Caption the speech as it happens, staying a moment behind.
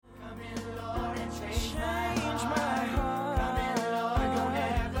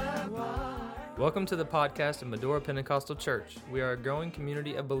Welcome to the podcast of Medora Pentecostal Church. We are a growing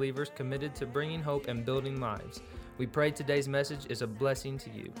community of believers committed to bringing hope and building lives. We pray today's message is a blessing to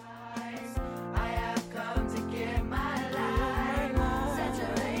you.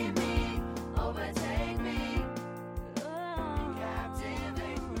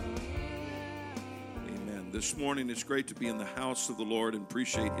 Amen. This morning it's great to be in the house of the Lord and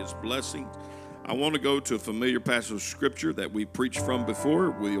appreciate His blessing. I want to go to a familiar passage of Scripture that we preached from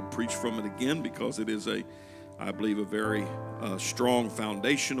before. We'll preach from it again because it is I believe, a very strong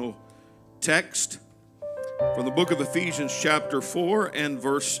foundational text from the book of Ephesians chapter 4 and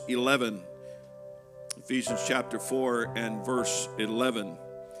verse 11. Ephesians chapter 4 and verse 11.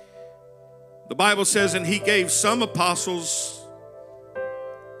 The Bible says, "And He gave some apostles,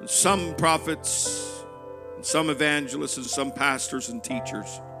 and some prophets, and some evangelists, and some pastors and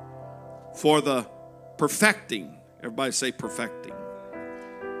teachers, for the perfecting," everybody say perfecting,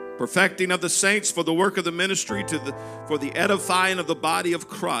 "perfecting of the saints, for the work of the ministry, for the edifying of the body of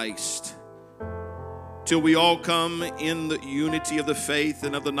Christ, till we all come in the unity of the faith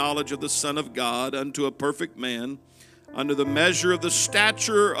and of the knowledge of the Son of God, unto a perfect man, under the measure of the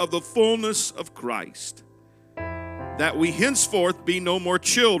stature of the fullness of Christ, that we henceforth be no more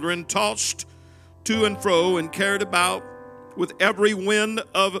children, tossed to and fro and carried about with every wind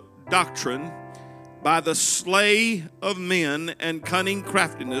of doctrine, by the slay of men and cunning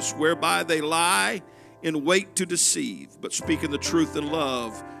craftiness, whereby they lie in wait to deceive, but speaking the truth in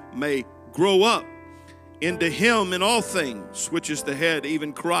love, may grow up into Him in all things, which is the head,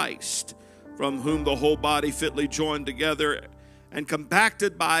 even Christ, from whom the whole body fitly joined together and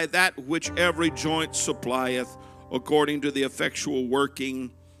compacted by that which every joint supplieth, according to the effectual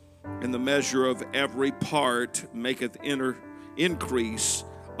working in the measure of every part, maketh increase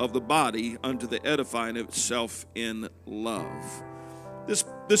of the body unto the edifying of itself in love."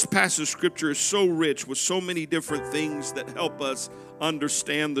 This passage of Scripture is so rich with so many different things that help us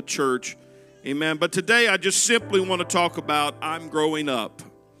understand the church. Amen. But today I just simply want to talk about I'm growing up.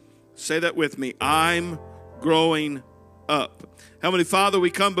 Say that with me. I'm growing up. Heavenly Father, we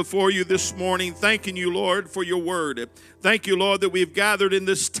come before you this morning thanking you, Lord, for your word. Thank you, Lord, that we've gathered in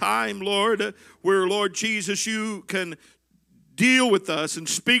this time, Lord, where, Lord Jesus, you can deal with us and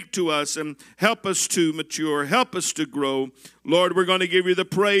speak to us and help us to mature, help us to grow. Lord, we're going to give you the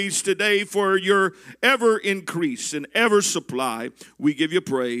praise today for your ever increase and ever supply. We give you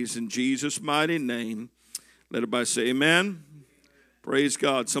praise in Jesus' mighty name. Let everybody say amen. Praise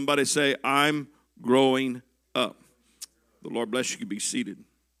God. Somebody say, I'm growing up. The Lord bless you. You can be seated.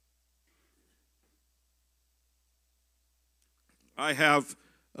 I have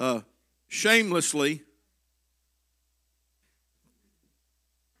shamelessly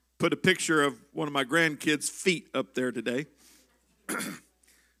put a picture of one of my grandkids' feet up there today.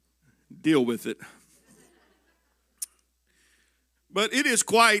 Deal with it. But it is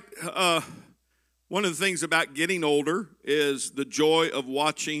quite, one of the things about getting older is the joy of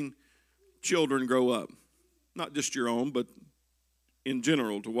watching children grow up. Not just your own, but in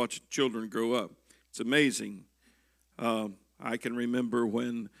general, to watch children grow up. It's amazing. I can remember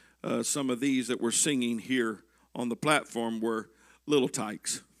when some of these that were singing here on the platform were little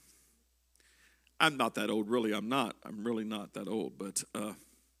tykes. I'm not that old, really. I'm really not that old. But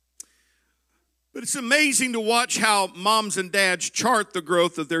it's amazing to watch how moms and dads chart the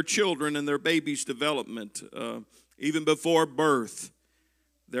growth of their children and their baby's development. Even before birth,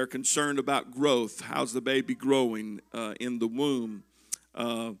 they're concerned about growth. How's the baby growing in the womb?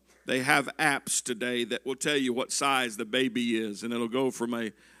 They have apps today that will tell you what size the baby is, and it'll go from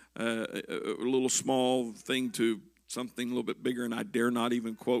a little small thing to something a little bit bigger, and I dare not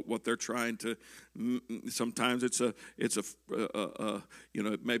even quote what they're trying to. Sometimes it's it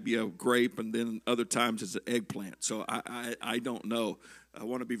may be a grape, and then other times it's an eggplant. So I don't know. I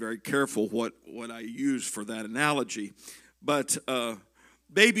want to be very careful what I use for that analogy. But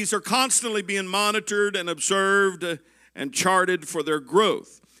babies are constantly being monitored and observed and charted for their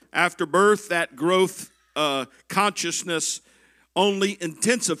growth. After birth, that growth consciousness only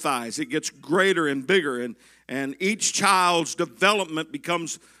intensifies. It gets greater and bigger, and each child's development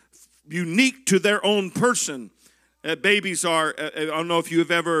becomes unique to their own person. Babies are, I don't know if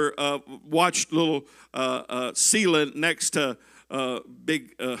you've ever watched little Seela next to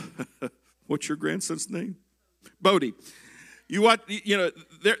big, what's your grandson's name? Bodie. You watch,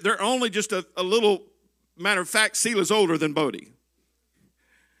 they're only just a little, matter of fact, Seela's older than Bodie.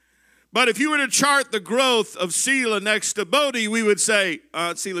 But if you were to chart the growth of Seela next to Bodie, we would say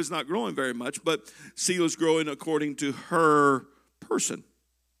Seela's not growing very much, but Seela's growing according to her person.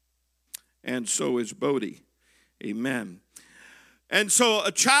 And so is Bodie. Amen. And so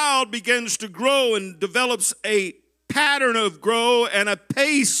a child begins to grow and develops a pattern of growth and a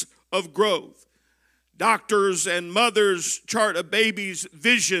pace of growth. Doctors and mothers chart a baby's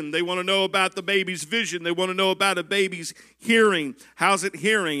vision. They want to know about the baby's vision. They want to know about a baby's hearing. How's it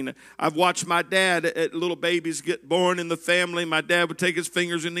hearing? I've watched my dad, little babies get born in the family. My dad would take his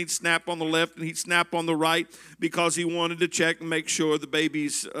fingers and he'd snap on the left and he'd snap on the right because he wanted to check and make sure the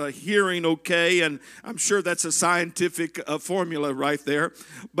baby's hearing okay. And I'm sure that's a scientific formula right there.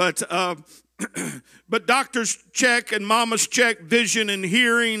 But doctors check and mamas check vision and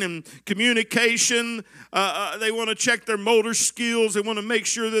hearing and communication. They want to check their motor skills. They want to make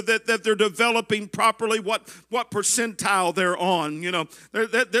sure that they're developing properly, what percentile they're on. You know,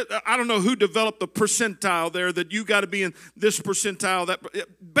 I don't know who developed the percentile there that you got to be in this percentile. That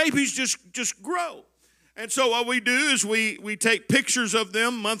babies just grow. And so what we do is we take pictures of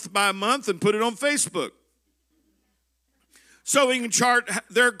them month by month and put it on Facebook, so we can chart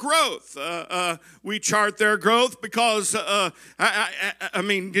their growth. We chart their growth because, I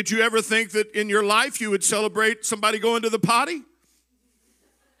mean, did you ever think that in your life you would celebrate somebody going to the potty?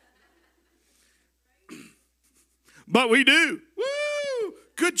 But we do. Woo!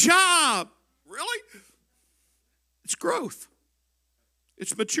 Good job. Really? It's growth.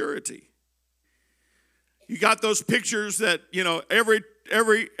 It's maturity. You got those pictures that, you know, every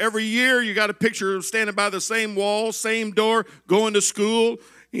year you got a picture of standing by the same wall, same door, going to school,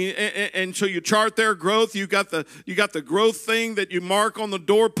 and so you chart their growth. You got the growth thing that you mark on the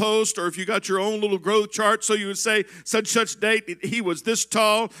doorpost, or if you got your own little growth chart, so you would say such date he was this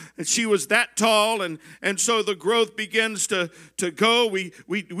tall and she was that tall, and so the growth begins to go. We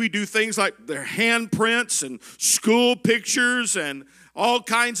do things like their handprints and school pictures and all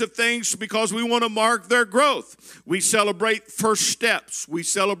kinds of things because we want to mark their growth. We celebrate first steps. We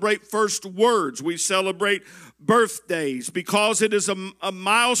celebrate first words. We celebrate birthdays because it is a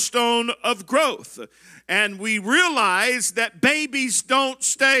milestone of growth. And we realize that babies don't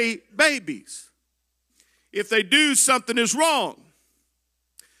stay babies. If they do, something is wrong.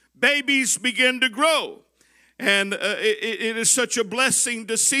 Babies begin to grow. And it is such a blessing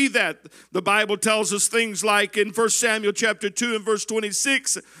to see that. The Bible tells us things like in 1 Samuel chapter 2 and verse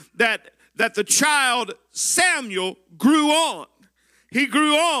 26 that the child Samuel grew on. He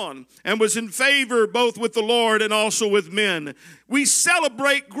grew on and was in favor both with the Lord and also with men. We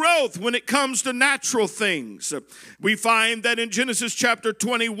celebrate growth when it comes to natural things. We find that in Genesis chapter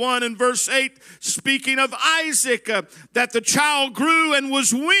 21 and verse 8, speaking of Isaac, that the child grew and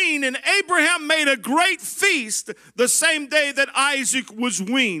was weaned, and Abraham made a great feast the same day that Isaac was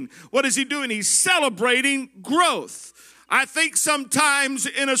weaned. What is he doing? He's celebrating growth. I think sometimes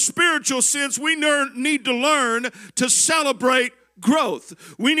in a spiritual sense, we need to learn to celebrate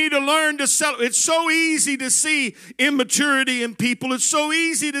growth. We need to learn to celebrate. It's so easy to see immaturity in people. It's so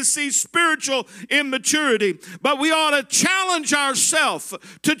easy to see spiritual immaturity. But we ought to challenge ourselves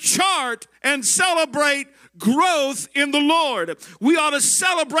to chart and celebrate growth in the Lord. We ought to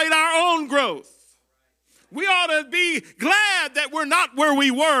celebrate our own growth. We ought to be glad that we're not where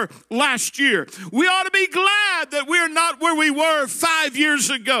we were last year. We ought to be glad that we're not where we were 5 years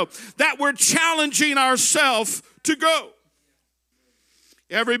ago, that we're challenging ourselves to go.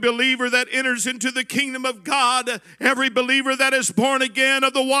 Every believer that enters into the kingdom of God, every believer that is born again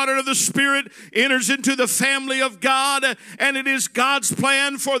of the water of the Spirit, enters into the family of God, and it is God's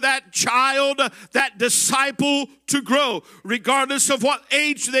plan for that child, that disciple, to grow. Regardless of what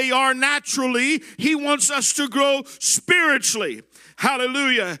age they are naturally, He wants us to grow spiritually.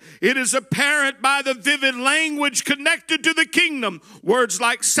 Hallelujah. It is apparent by the vivid language connected to the kingdom. Words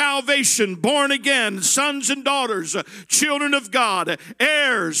like salvation, born again, sons and daughters, children of God,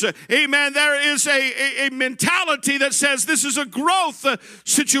 heirs. Amen. There is a mentality that says this is a growth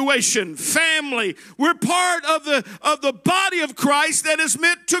situation, family. We're part of the body of Christ that is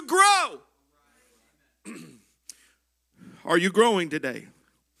meant to grow. Are you growing today?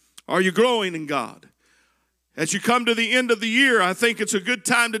 Are you growing in God? As you come to the end of the year, I think it's a good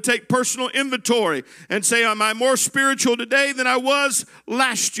time to take personal inventory and say, am I more spiritual today than I was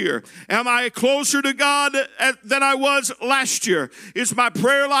last year? Am I closer to God than I was last year? Is my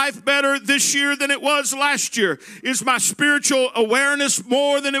prayer life better this year than it was last year? Is my spiritual awareness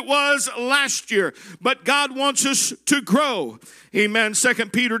more than it was last year? But God wants us to grow. Amen. 2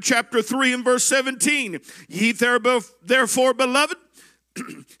 Peter chapter 3 and verse 17. Ye therefore, beloved,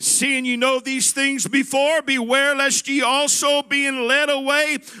 seeing you know these things before, beware lest ye also, being led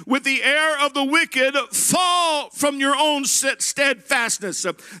away with the error of the wicked, fall from your own steadfastness.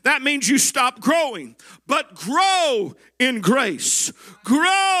 That means you stop growing. but grow in grace.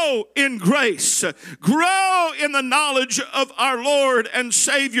 Grow in grace. Grow in the knowledge of our Lord and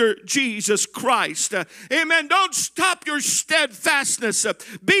Savior Jesus Christ. Amen. Don't stop your steadfastness.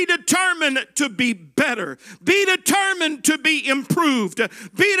 Be determined to be better. Be determined to be improved.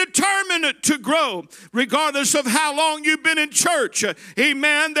 Be determined to grow. Regardless of how long you've been in church,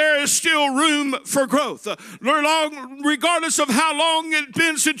 amen, there is still room for growth. Regardless of how long it's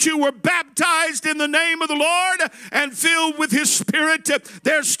been since you were baptized in the name of the Lord and filled with His Spirit,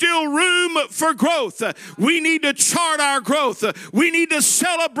 there's still room for growth. We need to chart our growth. We need to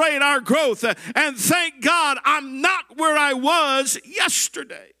celebrate our growth. And thank God I'm not where I was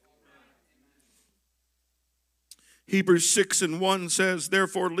yesterday. Hebrews 6:1 says,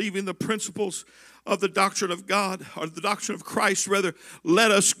 therefore, leaving the principles of the doctrine of God, or the doctrine of Christ rather, let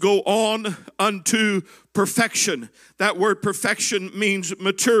us go on unto perfection. That word perfection means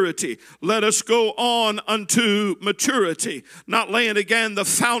maturity. Let us go on unto maturity. Not laying again the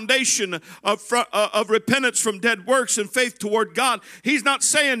foundation of repentance from dead works and faith toward God. He's not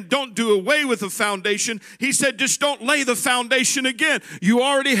saying don't do away with the foundation. He said just don't lay the foundation again. You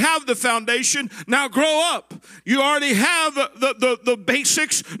already have the foundation. Now grow up. You already have the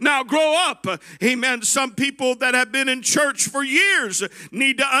basics. Now grow up. Amen. Some people that have been in church for years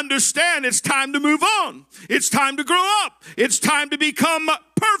need to understand it's time to move on. It's time to grow up. It's time to become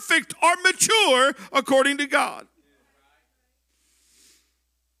perfect or mature according to God.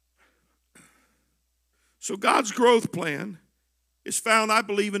 So God's growth plan is found, I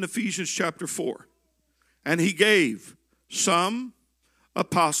believe, in Ephesians chapter 4. And He gave some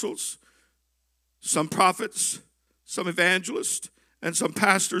apostles, some prophets, some evangelists, and some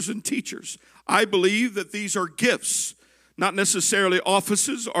pastors and teachers. I believe that these are gifts, not necessarily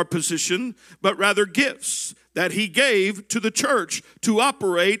offices or position, but rather gifts that He gave to the church to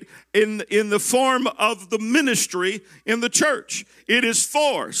operate in the form of the ministry in the church. It is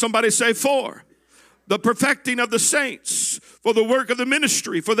for, somebody say for, the perfecting of the saints, for the work of the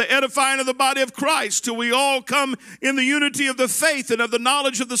ministry, for the edifying of the body of Christ, till we all come in the unity of the faith and of the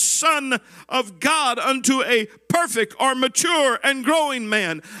knowledge of the Son of God unto a perfect or mature and growing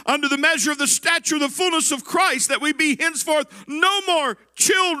man, under the measure of the stature of the fullness of Christ, that we be henceforth no more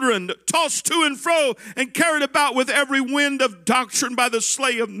children, tossed to and fro and carried about with every wind of doctrine by the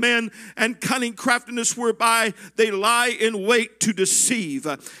sleight of men and cunning craftiness whereby they lie in wait to deceive.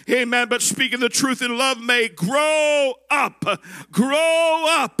 Amen. But speaking the truth in love may grow up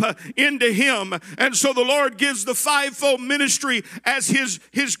into Him. And so the Lord gives the fivefold ministry as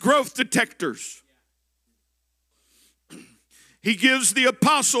his growth detectors. He gives the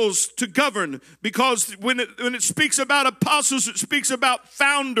apostles to govern, because when it speaks about apostles, it speaks about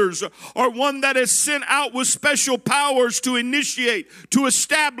founders, or one that is sent out with special powers to initiate, to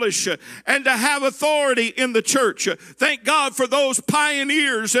establish, and to have authority in the church. Thank God for those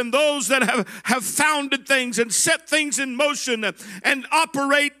pioneers and those that have founded things and set things in motion and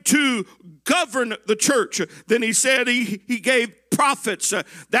operate to govern the church. Then He said he gave prophets,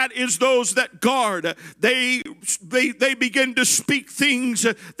 that is those that guard. They begin to speak things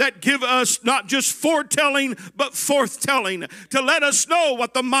that give us not just foretelling but forthtelling, to let us know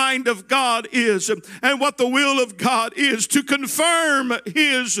what the mind of God is and what the will of God is, to confirm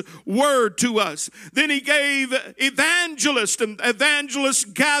His word to us. Then He gave evangelists, and evangelists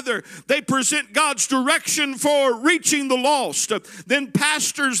gather. They present God's direction for reaching the lost. Then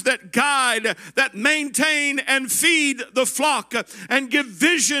pastors that guide, that maintain and feed the flock and give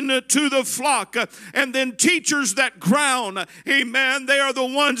vision to the flock. And then teachers that ground. Amen. They are the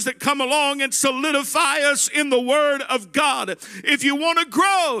ones that come along and solidify us in the Word of God. If you want to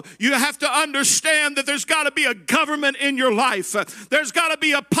grow, you have to understand that there's got to be a government in your life. There's got to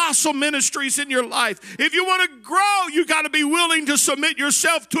be apostle ministries in your life. If you want to grow, you got to be willing to submit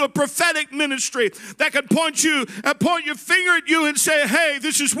yourself to a prophetic ministry that can point your finger at you and say, hey,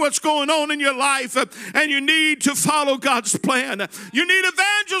 this is what's going on in your life, and you need to follow God's plan. You need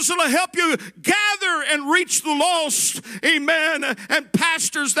evangelists that will help you gather and reach the lost. Amen. And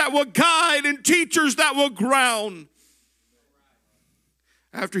pastors that will guide and teachers that will ground.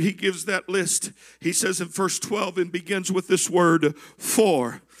 After He gives that list, He says in verse 12 and begins with this word,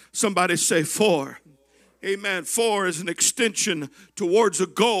 for. Somebody say for. Amen. For is an extension towards a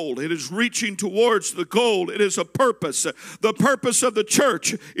goal. It is reaching towards the goal. It is a purpose. The purpose of the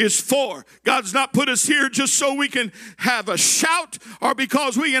church is for. God's not put us here just so we can have a shout, or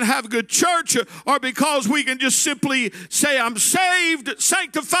because we can have a good church, or because we can just simply say, I'm saved,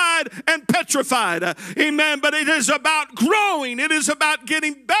 sanctified, and paid petrified. Amen. But it is about growing. It is about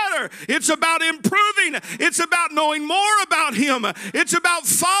getting better. It's about improving. It's about knowing more about Him. It's about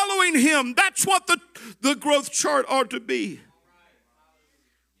following Him. That's what the growth chart ought to be.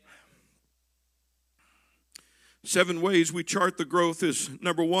 7 ways we chart the growth is,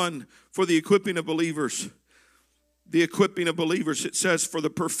 number 1, for the equipping of believers. The equipping of believers, it says, for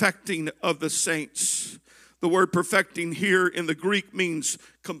the perfecting of the saints. The word perfecting here in the Greek means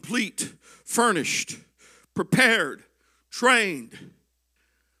complete, furnished, prepared, trained,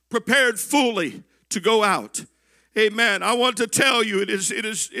 prepared fully to go out. Amen. I want to tell you, it is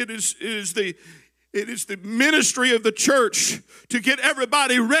the ministry of the church to get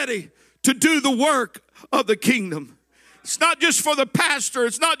everybody ready to do the work of the kingdom. It's not just for the pastor.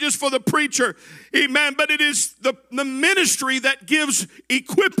 It's not just for the preacher. Amen. But it is the ministry that gives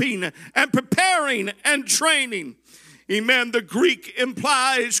equipping and preparing and training. Amen. The Greek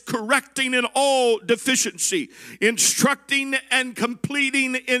implies correcting in all deficiency, instructing and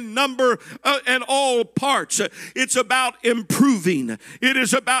completing in number and all parts. It's about improving. It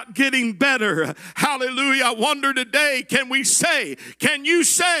is about getting better. Hallelujah. I wonder today, can you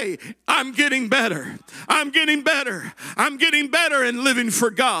say, I'm getting better. I'm getting better. I'm getting better in living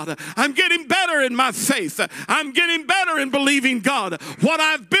for God. I'm getting better in my faith. I'm getting better in believing God. What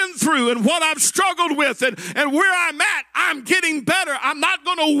I've been through and what I've struggled with and where I'm at, I'm getting better. I'm not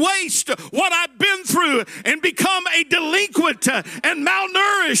going to waste what I've been through and become a delinquent and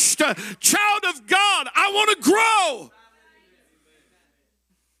malnourished child of God. I want to grow.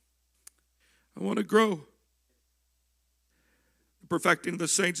 I want to grow. The perfecting of the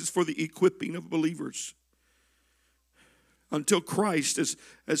saints is for the equipping of believers. Until Christ,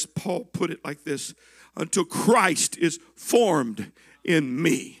 as Paul put it like this, until Christ is formed in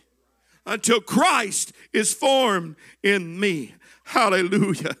me. Until Christ is formed in me.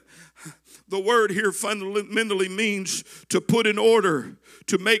 Hallelujah. The word here fundamentally means to put in order,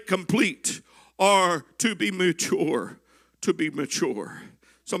 to make complete, or to be mature. To be mature.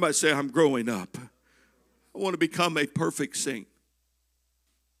 Somebody say, I'm growing up. I want to become a perfect saint.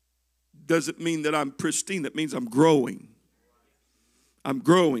 Doesn't mean that I'm pristine. That means I'm growing. I'm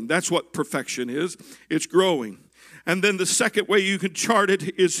growing. That's what perfection is. It's growing. And then the second way you can chart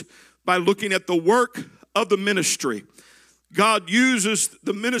it is by looking at the work of the ministry. God uses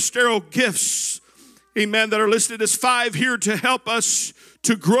the ministerial gifts, amen, that are listed as 5 here to help us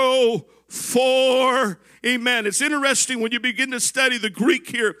to grow for, amen. It's interesting when you begin to study the Greek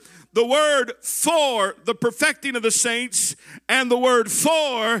here. The word for the perfecting of the saints and the word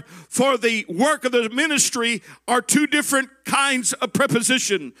for the work of the ministry are 2 different kinds of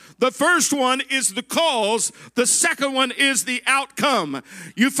preposition. The first one is the cause. The second one is the outcome.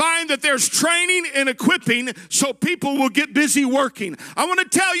 You find that there's training and equipping so people will get busy working. I want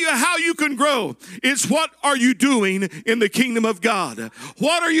to tell you how you can grow. It's what are you doing in the kingdom of God?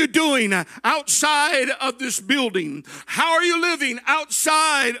 What are you doing outside of this building? How are you living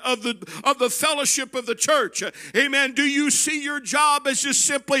outside of the fellowship of the church? Amen. Do you see your job as just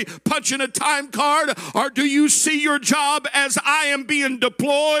simply punching a time card, or do you see your job as I am being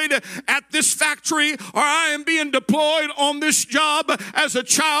deployed at this factory, or I am being deployed on this job as a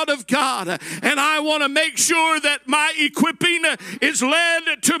child of God, and I want to make sure that my equipping is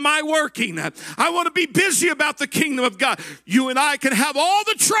led to my working. I want to be busy about the kingdom of God. You and I can have all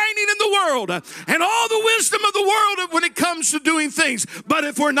the training in the world and all the wisdom of the world when it comes to doing things, but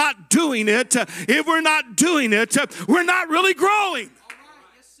if we're not doing it, we're not really growing.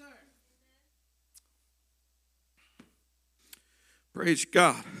 Praise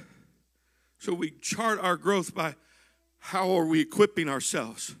God. So we chart our growth by how are we equipping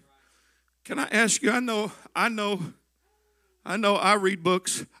ourselves. Can I ask you, I know I read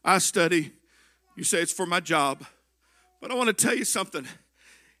books, I study. You say it's for my job. But I want to tell you something.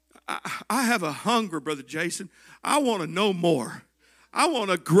 I have a hunger, Brother Jason. I want to know more. I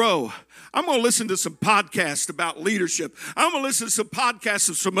want to grow. I'm going to listen to some podcasts about leadership. I'm going to listen to some podcasts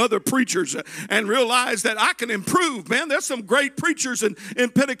of some other preachers and realize that I can improve. Man, there's some great preachers in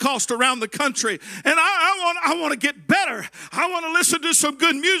Pentecost around the country. And I want to get better. I want to listen to some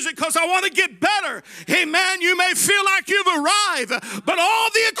good music because I want to get better. Hey, man, you may feel like you've arrived, but all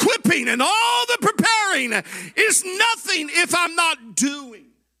the equipping and all the preparing is nothing if I'm not doing.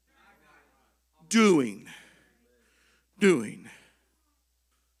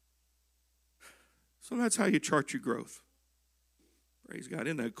 So that's how you chart your growth. Praise God.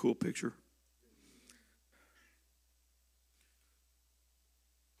 Isn't that a cool picture?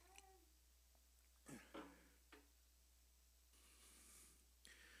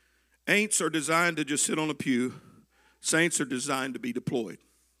 Ain'ts are designed to just sit on a pew. Saints are designed to be deployed.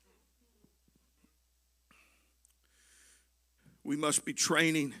 We must be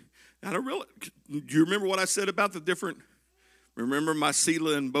training. Now, do you remember what I said about the different, remember my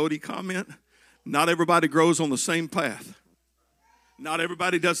Sela and Bodie comment? Not everybody grows on the same path. Not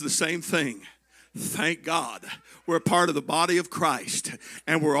everybody does the same thing. Thank God we're part of the body of Christ,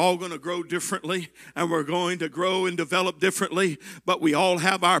 and we're all going to grow differently, and we're going to grow and develop differently, but we all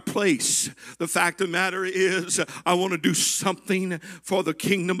have our place. The fact of the matter is, I want to do something for the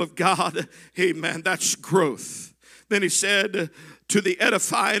kingdom of God. Amen. That's growth. Then he said, to the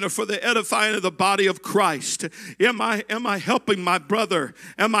edifying, or for the edifying of the body of Christ. Am I helping my brother?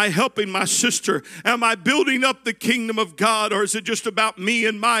 Am I helping my sister? Am I building up the kingdom of God, or is it just about me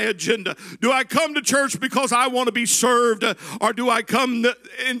and my agenda? Do I come to church because I want to be served, or do I come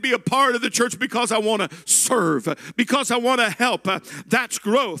and be a part of the church because I want to serve, because I want to help? That's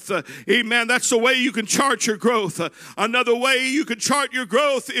growth. Amen. That's the way you can chart your growth. Another way you can chart your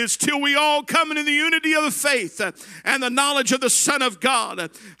growth is till we all come into the unity of the faith and the knowledge of the Son of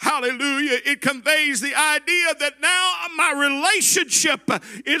God. Hallelujah. It conveys the idea that now my relationship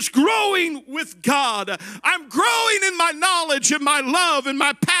is growing with God. I'm growing in my knowledge and my love and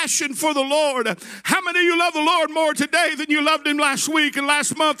my passion for the Lord. How many of you love the Lord more today than you loved him last week and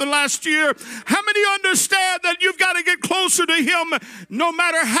last month and last year? How many of you understand that you've got to get closer to him no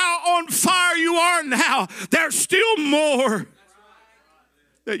matter how on fire you are now? There's still more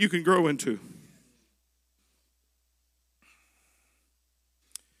that you can grow into.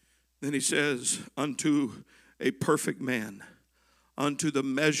 Then he says, unto a perfect man, unto the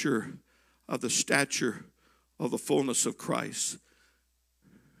measure of the stature of the fullness of Christ.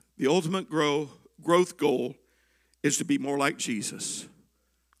 The ultimate growth goal is to be more like Jesus.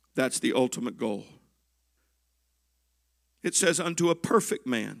 That's the ultimate goal. It says, unto a perfect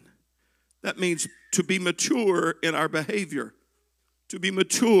man. That means to be mature in our behavior. To be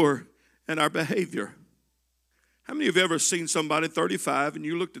mature in our behavior. How many of you have ever seen somebody 35 and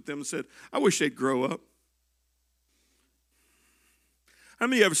you looked at them and said, I wish they'd grow up? How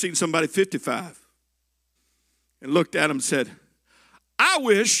many of you ever seen somebody 55 and looked at them and said, I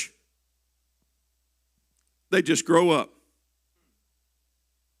wish they'd just grow up?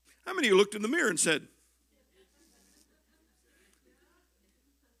 How many of you looked in the mirror and said,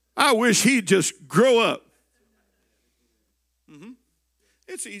 I wish he'd just grow up?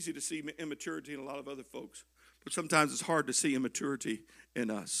 It's easy to see immaturity in a lot of other folks. But sometimes it's hard to see immaturity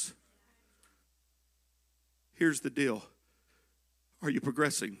in us. Here's the deal. Are you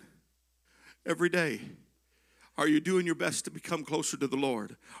progressing every day? Are you doing your best to become closer to the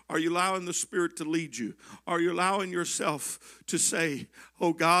Lord? Are you allowing the Spirit to lead you? Are you allowing yourself to say,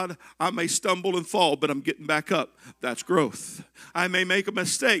 oh God, I may stumble and fall, but I'm getting back up. That's growth. I may make a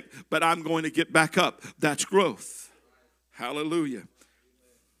mistake, but I'm going to get back up. That's growth. Hallelujah.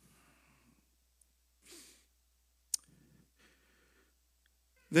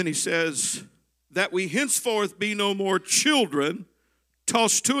 Then he says, that we henceforth be no more children,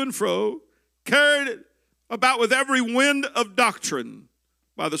 tossed to and fro, carried about with every wind of doctrine,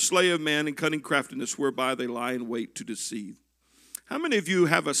 by the sleight of man and cunning craftiness, whereby they lie in wait to deceive. How many of you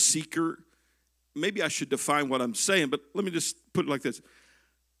have a seeker? Maybe I should define what I'm saying, but let me just put it like this.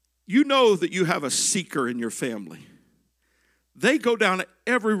 You know that you have a seeker in your family. They go down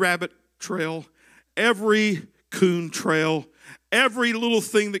every rabbit trail, every coon trail, every little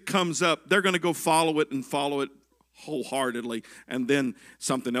thing that comes up, they're going to go follow it wholeheartedly. And then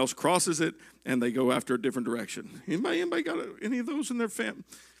something else crosses it, and they go after a different direction. Anybody got any of those in their family?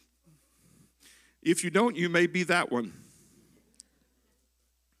 If you don't, you may be that one.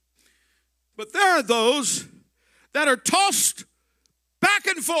 But there are those that are tossed back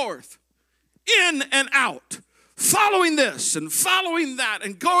and forth, in and out, following this and following that,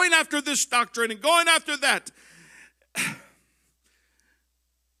 and going after this doctrine and going after that.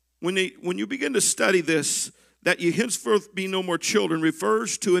 When you begin to study this, that ye henceforth be no more children,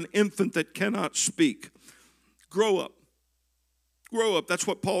 refers to an infant that cannot speak. Grow up. Grow up. That's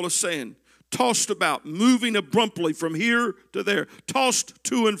what Paul is saying. Tossed about, moving abruptly from here to there, tossed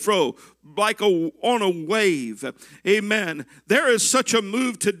to and fro, like on a wave. Amen. There is such a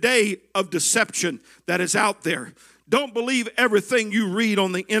move today of deception that is out there. Don't believe everything you read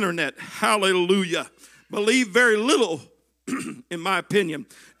on the internet. Hallelujah. Believe very little, in my opinion.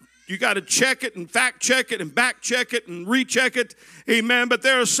 You got to check it and fact check it and back check it and recheck it. Amen. But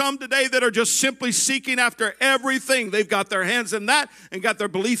there are some today that are just simply seeking after everything. They've got their hands in that and got their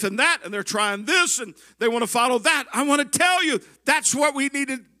belief in that, and they're trying this and they want to follow that. I want to tell you, that's what we need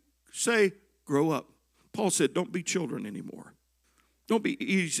to say, grow up. Paul said, don't be children anymore. Don't be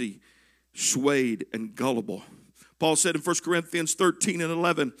easy, swayed, and gullible. Paul said in 1 Corinthians 13 and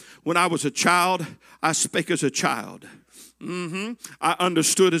 11, when I was a child, I spake as a child. I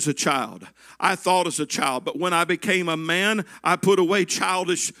understood as a child. I thought as a child. But when I became a man, I put away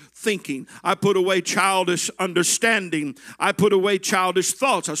childish thinking. I put away childish understanding. I put away childish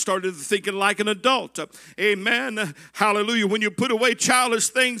thoughts. I started thinking like an adult. Amen. Hallelujah. When you put away childish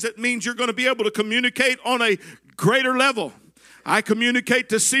things, it means you're going to be able to communicate on a greater level. I communicate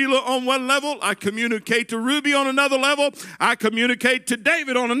to Selah on one level. I communicate to Ruby on another level. I communicate to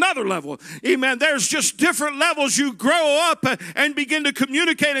David on another level. Amen. There's just different levels you grow up and begin to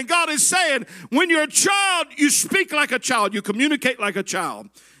communicate. And God is saying, when you're a child, you speak like a child. You communicate like a child.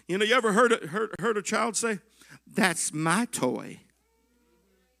 You know, you ever heard a child say, "That's my toy"?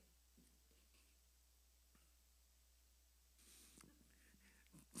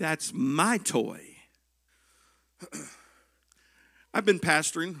 That's my toy. I've been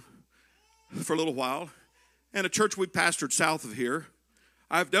pastoring for a little while, and a church we pastored south of here,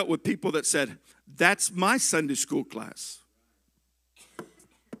 I've dealt with people that said, "That's my Sunday school class.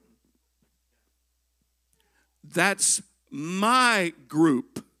 That's my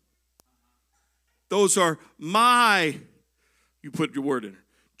group. Those are my," you put your word in,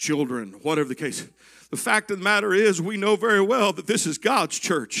 "children," whatever the case. The fact of the matter is, we know very well that this is God's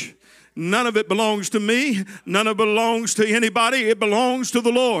church. None of it belongs to me. None of it belongs to anybody. It belongs to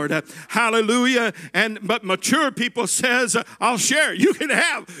the Lord. Hallelujah. But mature people says, "I'll share. You can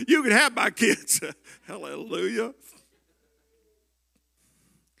have my kids." Hallelujah.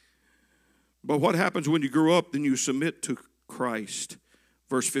 But what happens when you grow up? Then you submit to Christ.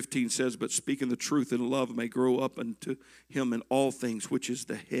 Verse 15 says, "But speaking the truth in love may grow up unto him in all things, which is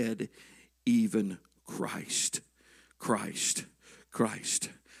the head, even Christ." Christ. Christ.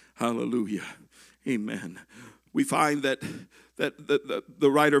 Hallelujah. Amen. We find that the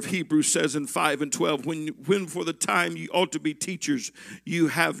writer of Hebrews says in 5 and 12, when for the time you ought to be teachers, you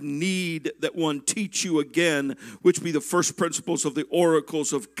have need that one teach you again, which be the first principles of the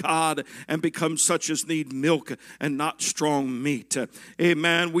oracles of God, and become such as need milk and not strong meat.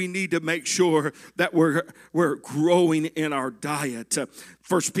 Amen. We need to make sure that we're growing in our diet.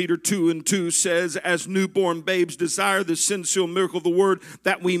 1 Peter 2 and 2 says, "As newborn babes desire the sincere miracle of the word,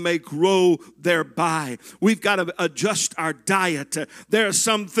 that we may grow thereby." We've got to adjust our diet. There are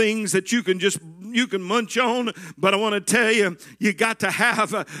some things that you can munch on, but I want to tell you, you got to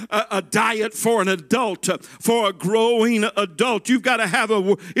have a diet for an adult, for a growing adult. You've got to have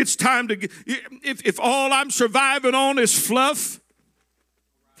it's time to, if all I'm surviving on is fluff,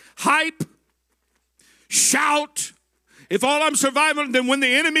 hype, shout, if all I'm surviving, then when the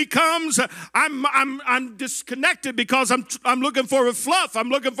enemy comes, I'm disconnected because I'm looking for a fluff. I'm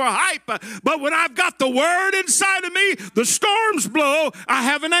looking for hype. But when I've got the word inside of me, the storms blow, I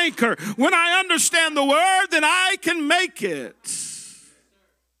have an anchor. When I understand the word, then I can make it.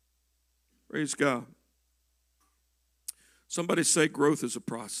 Praise God. Somebody say growth is a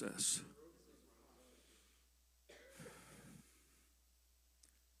process.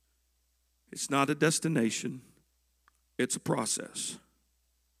 It's not a destination. It's a process.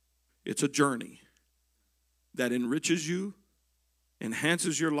 It's a journey that enriches you,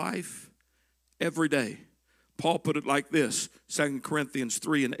 enhances your life every day. Paul put it like this, 2 Corinthians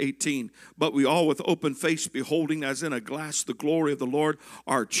 3 and 18. "But we all with open face, beholding as in a glass the glory of the Lord,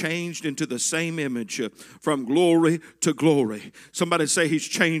 are changed into the same image from glory to glory." Somebody say, "He's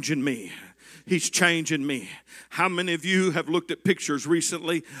changing me. He's changing me." How many of you have looked at pictures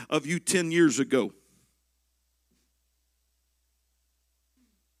recently of you 10 years ago?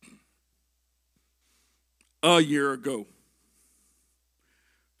 A year ago.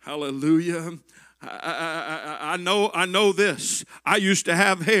 Hallelujah. I know this. I used to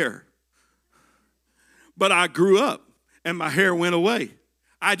have hair, but I grew up and my hair went away.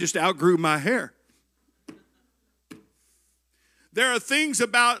 I just outgrew my hair. There are things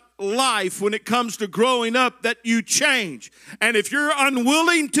about life when it comes to growing up that you change. And if you're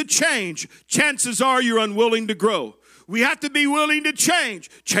unwilling to change, chances are you're unwilling to grow. We have to be willing to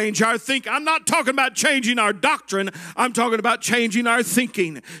change our thinking. I'm not talking about changing our doctrine. I'm talking about changing our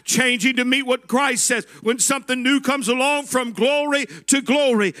thinking, changing to meet what Christ says. When something new comes along, from glory to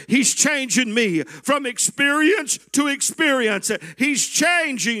glory, He's changing me. From experience to experience, He's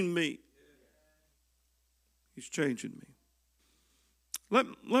changing me. He's changing me.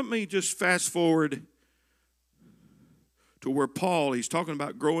 Let me just fast forward to where Paul, he's talking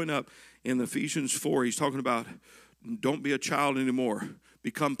about growing up in Ephesians 4. He's talking about don't be a child anymore.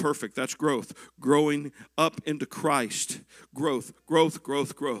 Become perfect. That's growth. Growing up into Christ. Growth.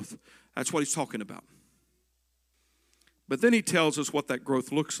 That's what he's talking about. But then he tells us what that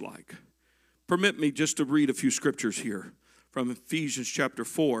growth looks like. Permit me just to read a few scriptures here from Ephesians chapter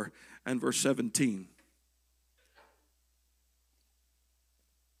 4 and verse 17.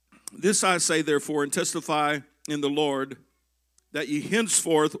 This I say, therefore, and testify in the Lord, that ye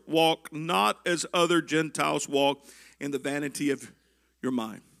henceforth walk not as other Gentiles walk, in the vanity of your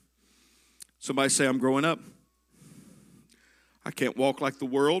mind. Somebody say, I'm growing up. I can't walk like the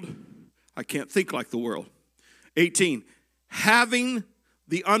world. I can't think like the world. 18, having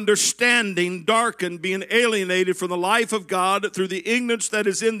the understanding darkened, being alienated from the life of God through the ignorance that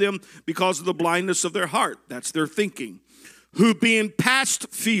is in them because of the blindness of their heart. That's their thinking. Who being past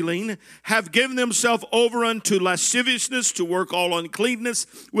feeling have given themselves over unto lasciviousness, to work all uncleanness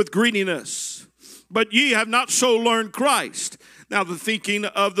with greediness. But ye have not so learned Christ. Now the thinking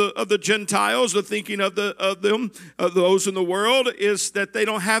of the Gentiles, the thinking of those in the world, is that they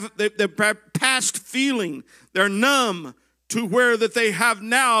don't have, they're past feeling. They're numb to where that they have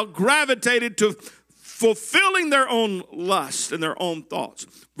now gravitated to fulfilling their own lust and their own thoughts.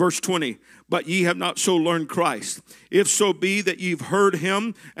 Verse 20, but ye have not so learned Christ. If so be that ye've heard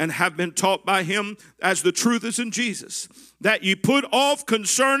him and have been taught by him, as the truth is in Jesus, that ye put off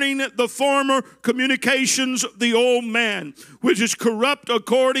concerning the former communications the old man, which is corrupt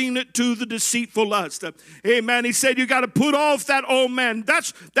according to the deceitful lust. Amen. He said you got to put off that old man.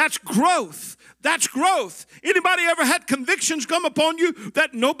 That's growth. That's growth. Anybody ever had convictions come upon you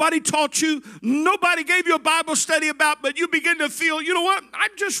that nobody taught you, nobody gave you a Bible study about, but you begin to feel, you know what, I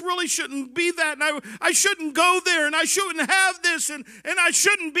just really shouldn't be that, and I shouldn't go there, and I shouldn't have this, and I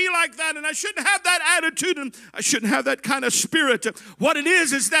shouldn't be like that, and I shouldn't have that attitude, and I shouldn't have that kind of spirit. What it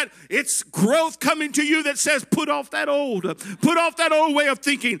is that it's growth coming to you that says, put off that old way of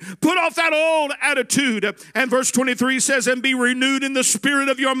thinking, put off that old attitude. And verse 23 says, and be renewed in the spirit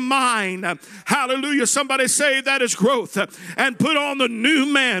of your mind. Hallelujah. Somebody say that is growth. And put on the new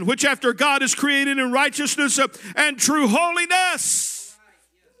man, which after God is created in righteousness and true holiness.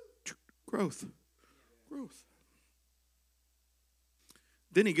 Growth.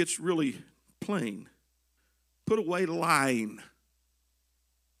 Then he gets really plain. Put away lying.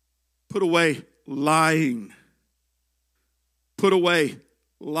 Put away lying. Put away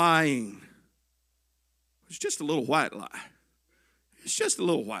lying. It's just a little white lie. It's just a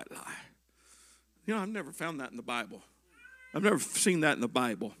little white lie. You know, I've never found that in the Bible. I've never seen that in the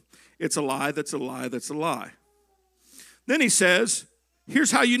Bible. It's a lie that's a lie that's a lie. Then he says,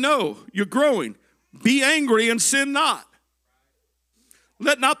 here's how you know you're growing. Be angry and sin not.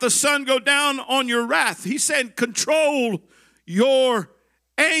 Let not the sun go down on your wrath. He said, control your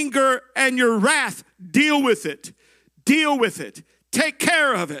anger and your wrath. Deal with it. Deal with it. Take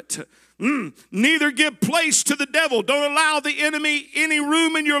care of it. Neither give place to the devil. Don't allow the enemy any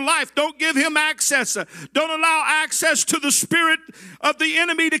room in your life. Don't give him access. Don't allow access to the spirit of the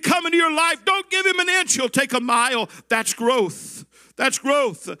enemy to come into your life. Don't give him an inch. He'll take a mile. That's growth. That's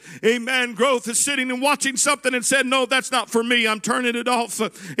growth. Amen. Growth is sitting and watching something and said, no, that's not for me. I'm turning it off.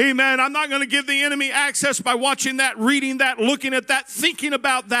 Amen. I'm not going to give the enemy access by watching that, reading that, looking at that, thinking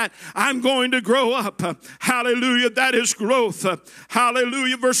about that. I'm going to grow up. Hallelujah. That is growth.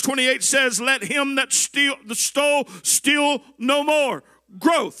 Hallelujah. Verse 28 says, let him that stole steal no more.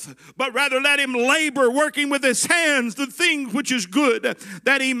 Growth, but rather let him labor, working with his hands the thing which is good,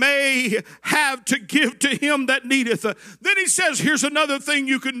 that he may have to give to him that needeth. Then he says, here's another thing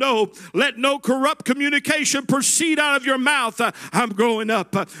you can know. Let no corrupt communication proceed out of your mouth. I'm growing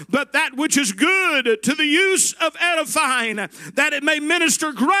up. But that which is good to the use of edifying, that it may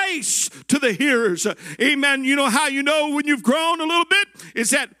minister grace to the hearers. Amen. You know how you know when you've grown a little bit? Is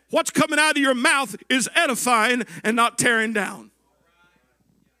that what's coming out of your mouth is edifying and not tearing down.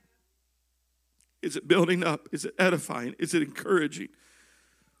 Is it building up? Is it edifying? Is it encouraging?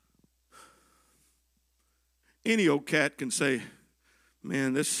 Any old cat can say,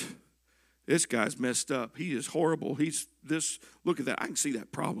 man, this guy's messed up. He is horrible. He's this. Look at that. I can see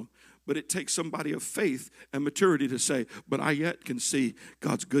that problem. But it takes somebody of faith and maturity to say, but I yet can see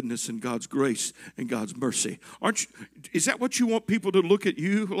God's goodness and God's grace and God's mercy. Is that what you want people to look at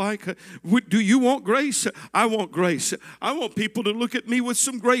you like? Do you want grace? I want grace. I want people to look at me with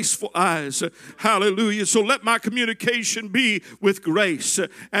some graceful eyes. Hallelujah. So let my communication be with grace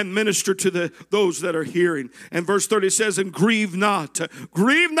and minister to those that are hearing. And verse 30 says, and grieve not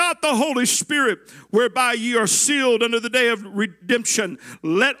the Holy Spirit, whereby ye are sealed unto the day of redemption.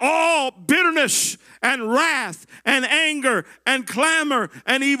 Let all bitterness and wrath and anger and clamor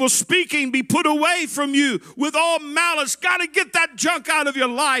and evil speaking be put away from you with all malice. Got to get that junk out of your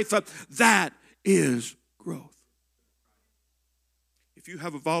life. That is growth. If you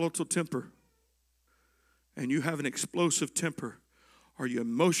have a volatile temper and you have an explosive temper, are you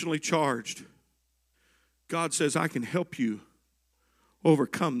emotionally charged? God says, I can help you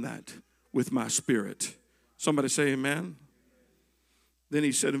overcome that with my spirit. Somebody say amen. Then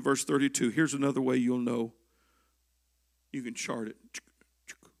he said in verse 32, here's another way you'll know. You can chart it.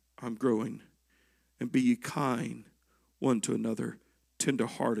 I'm growing. And be ye kind one to another,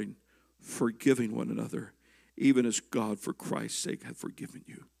 tender-hearted, forgiving one another, even as God for Christ's sake hath forgiven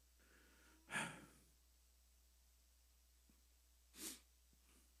you.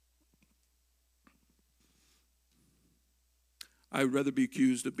 I would rather be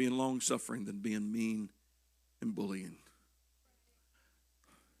accused of being long-suffering than being mean and bullying.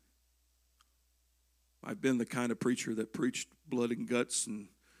 I've been the kind of preacher that preached blood and guts and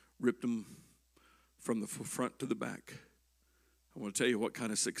ripped them from the front to the back. I want to tell you what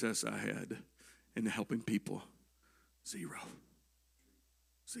kind of success I had in helping people. Zero.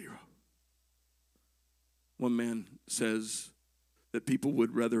 One man says that people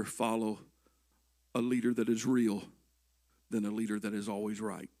would rather follow a leader that is real than a leader that is always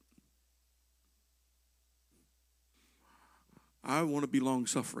right. I want to be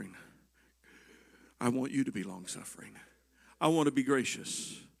long-suffering. I want you to be long-suffering. I want to be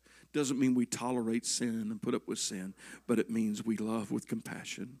gracious. Doesn't mean we tolerate sin and put up with sin, but it means we love with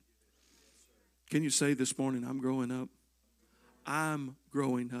compassion. Can you say this morning, I'm growing up? I'm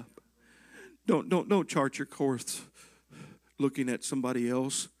growing up. Don't chart your course looking at somebody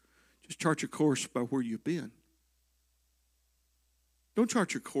else. Just chart your course by where you've been. Don't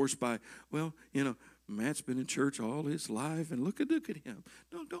chart your course by, well, Matt's been in church all his life, and look at him.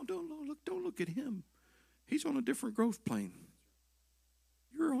 Don't look at him. He's on a different growth plane.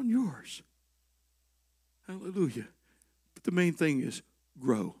 You're on yours. Hallelujah. But the main thing is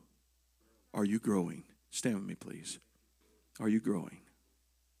grow. Are you growing? Stand with me, please. Are you growing?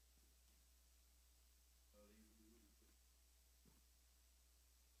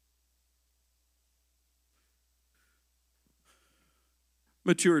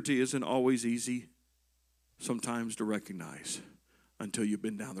 Maturity isn't always easy sometimes to recognize until you've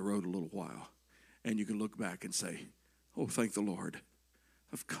been down the road a little while. And you can look back and say, oh, thank the Lord,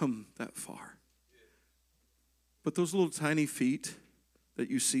 I've come that far. But those little tiny feet that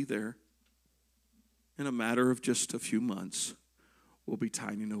you see there, in a matter of just a few months, will be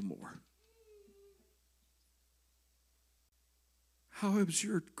tiny no more. How is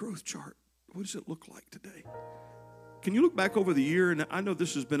your growth chart? What does it look like today? Can you look back over the year? And I know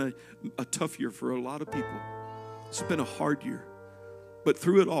this has been a tough year for a lot of people. It's been a hard year. But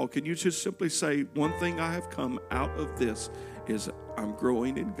through it all, can you just simply say, one thing I have come out of this is I'm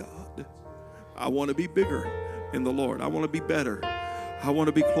growing in God. I want to be bigger in the Lord. I want to be better. I want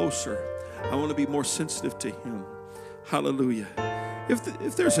to be closer. I want to be more sensitive to Him. Hallelujah.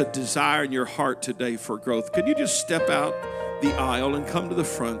 If there's a desire in your heart today for growth, can you just step out the aisle and come to the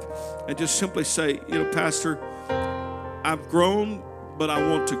front and just simply say, Pastor, I've grown, but I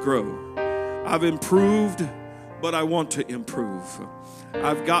want to grow. I've improved, but I want to improve.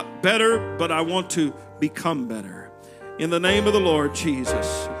 I've got better, but I want to become better. In the name of the Lord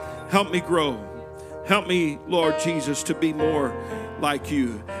Jesus, help me grow. Help me, Lord Jesus, to be more like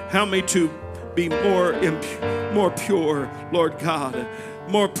you. Help me to be more pure, Lord God.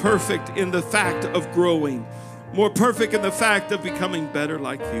 More perfect in the fact of growing. More perfect in the fact of becoming better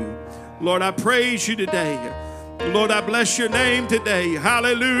like you. Lord, I praise you today. Lord, I bless your name today.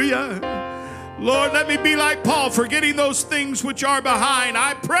 Hallelujah. Lord, let me be like Paul, forgetting those things which are behind.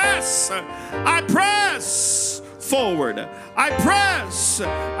 I press forward. I press.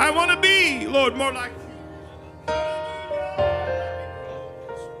 I want to be, Lord, more like you.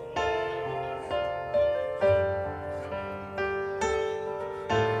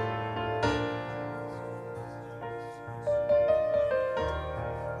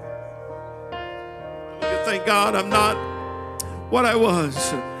 Thank God I'm not what I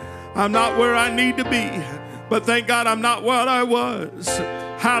was. I'm not where I need to be. But thank God I'm not what I was.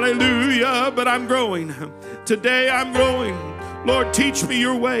 Hallelujah. But I'm growing. Today I'm growing. Lord, teach me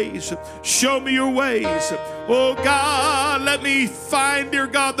your ways. Show me your ways. Oh God, let me find, dear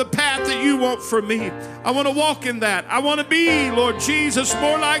God, the path that you want for me. I want to walk in that. I want to be, Lord Jesus,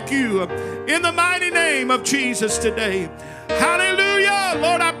 more like you. In the mighty name of Jesus today. Hallelujah.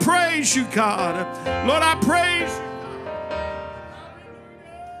 Lord, I praise you, God. Lord, I praise you.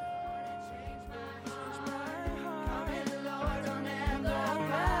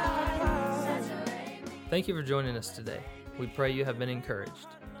 Thank you for joining us today. We pray you have been encouraged.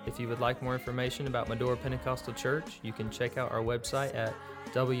 If you would like more information about Medora Pentecostal Church, you can check out our website at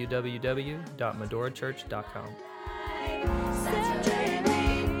www.medorachurch.com.